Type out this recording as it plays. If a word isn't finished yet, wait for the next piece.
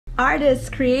Artists,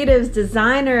 creatives,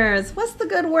 designers. What's the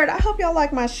good word? I hope y'all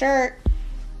like my shirt.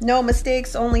 No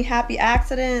mistakes, only happy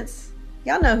accidents.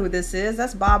 Y'all know who this is.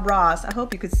 That's Bob Ross. I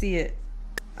hope you could see it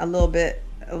a little bit.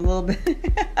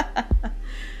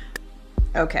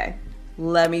 Okay,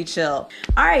 let me chill.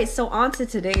 All right, so on to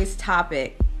today's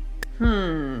topic.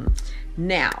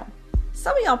 Now,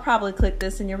 some of y'all probably clicked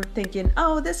this and you're thinking,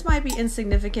 oh, this might be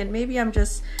insignificant. Maybe I'm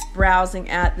just browsing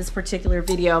at this particular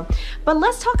video. But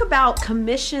let's talk about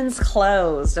commissions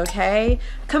closed, okay?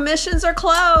 Commissions are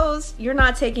closed. You're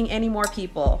not taking any more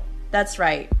people. That's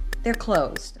right. They're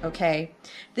closed, okay?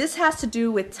 This has to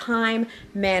do with time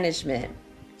management.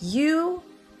 You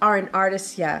are an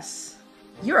artist, yes.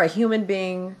 You're a human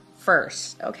being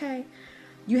first, okay?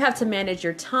 You have to manage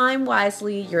your time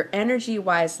wisely, your energy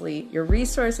wisely, your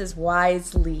resources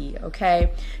wisely,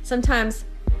 okay? Sometimes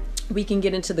we can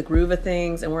get into the groove of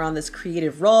things and we're on this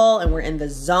creative roll and we're in the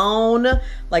zone,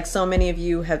 like so many of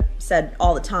you have said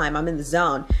all the time, I'm in the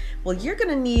zone. Well, you're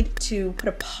gonna need to put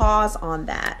a pause on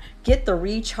that. Get the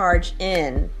recharge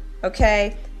in,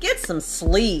 okay? Get some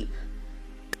sleep.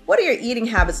 What do your eating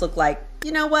habits look like?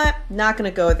 You know what? Not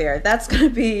gonna go there. That's gonna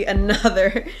be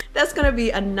another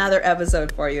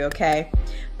episode for you, okay?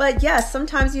 But yes,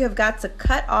 sometimes you have got to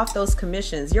cut off those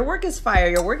commissions. Your work is fire,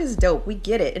 your work is dope. We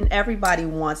get it, and everybody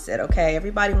wants it, okay?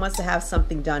 Everybody wants to have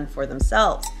something done for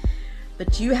themselves.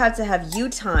 But you have to have you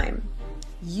time.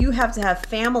 You have to have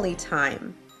family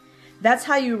time. That's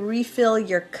how you refill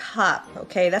your cup,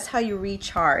 okay? That's how you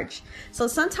recharge. So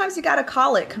sometimes you gotta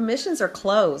call it. Commissions are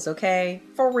closed, okay?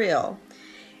 For real.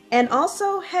 And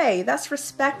also, hey, that's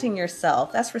respecting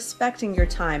yourself. That's respecting your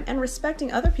time and respecting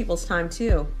other people's time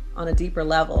too on a deeper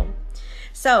level.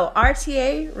 So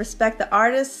RTA, respect the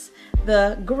artists,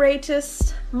 the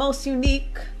greatest, most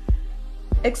unique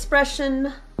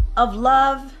expression of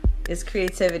love is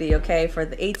creativity, okay? For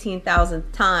the 18,000th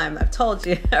time, I've told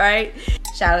you, all right?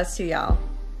 Shout outs to y'all.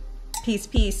 Peace,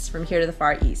 peace from here to the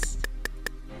Far East.